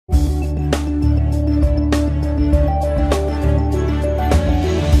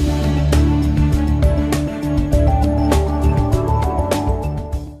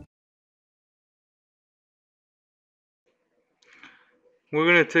We're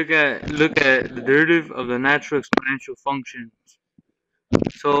going to look at the derivative of the natural exponential function.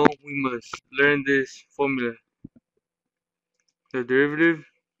 So we must learn this formula. The derivative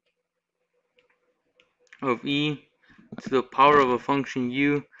of e to the power of a function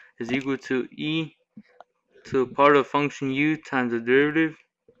u is equal to e to the power of function u times the derivative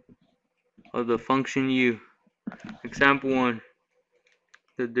of the function u. Example 1.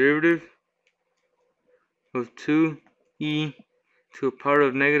 The derivative of 2e to the power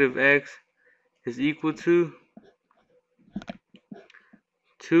of negative x is equal to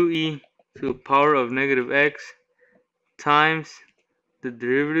 2e to the power of negative x times the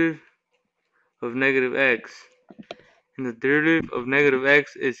derivative of negative x. And the derivative of negative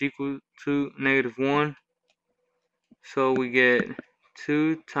x is equal to negative 1. So we get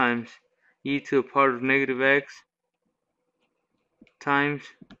 2 times e to the power of negative x times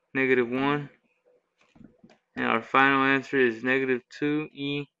negative 1. And our final answer is negative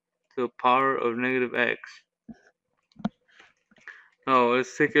 2e to the power of negative x. Now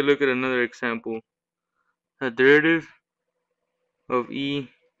let's take a look at another example. The derivative of e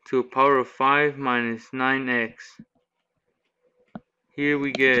to the power of 5 minus 9x. Here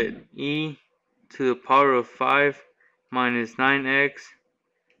we get e to the power of 5 minus 9x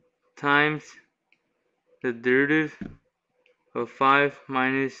times the derivative of 5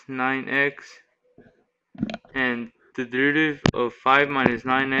 minus 9x, and the derivative of 5 minus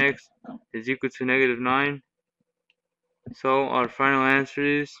 9x is equal to negative 9. So our final answer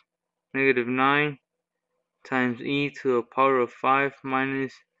is negative 9 times e to the power of 5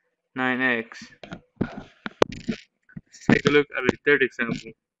 minus 9x. Let's take a look at a third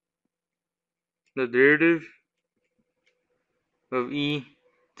example. The derivative of e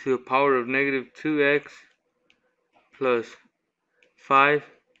to the power of negative 2x plus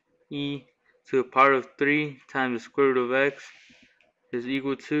 5e to the power of 3 times the square root of x is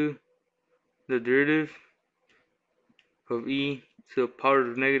equal to the derivative of e to the power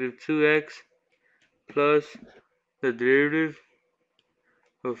of negative 2x plus the derivative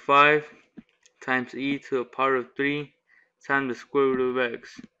of 5 times e to the power of 3 times the square root of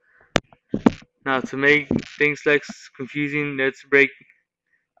x. Now to make things less confusing, let's break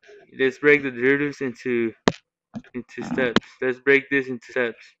the derivatives into steps. Let's break this into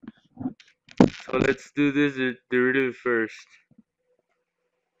steps. So let's do this derivative first.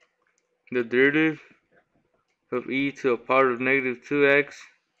 The derivative of e to the power of negative 2x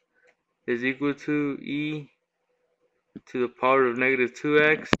is equal to e to the power of negative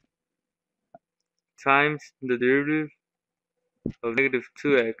 2x times the derivative of negative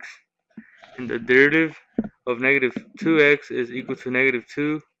 2x. And the derivative of negative 2x is equal to negative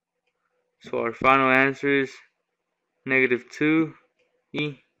 2. So our final answer is negative 2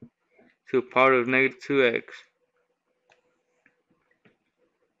 e to the power of negative 2x.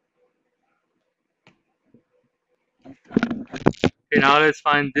 Okay, now let's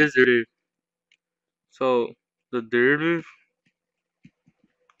find this derivative. So the derivative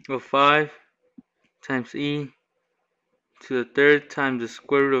of 5 times e to the third times the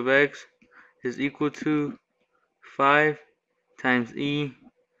square root of x is equal to 5 times e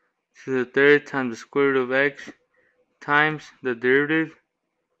to the third times the square root of x times the derivative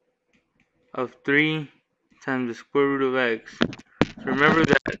of 3 times the square root of x. So remember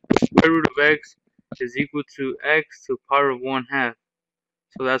that the square root of x is equal to x to the power of 1/2.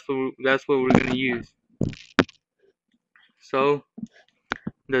 So that's what we're going to use. So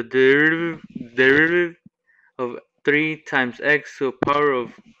the derivative of 3 times x to the power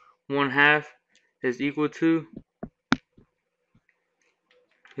of 1/2 is equal to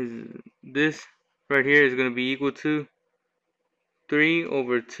this right here is going to be equal to 3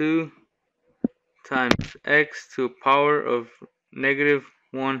 over 2 times x to the power of negative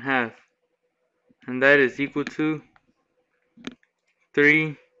 1/2, and that is equal to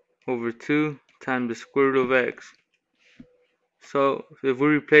 3 over 2 times the square root of x. So if we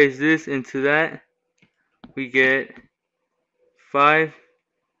replace this into that, we get 5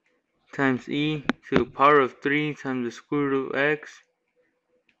 times e to the power of 3 times the square root of x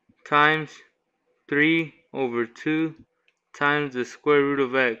times 3 over 2 times the square root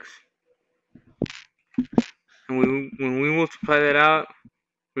of x. And when we multiply that out,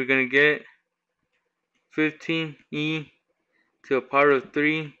 we're going to get 15e to the power of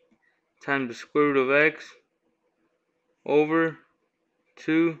 3 times the square root of x over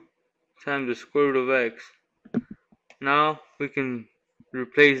 2 times the square root of x. Now we can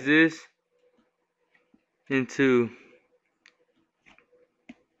replace this into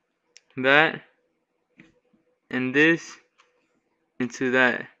that and this into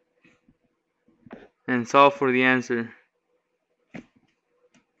that and solve for the answer.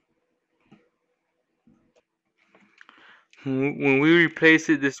 When we replace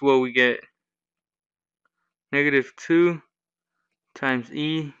it, this is what we get. Negative 2 times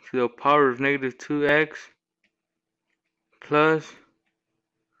e to the power of negative 2x plus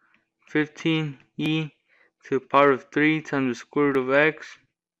 15e to the power of 3 times the square root of x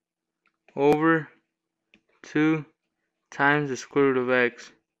over 2 times the square root of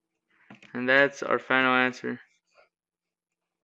x. And that's our final answer.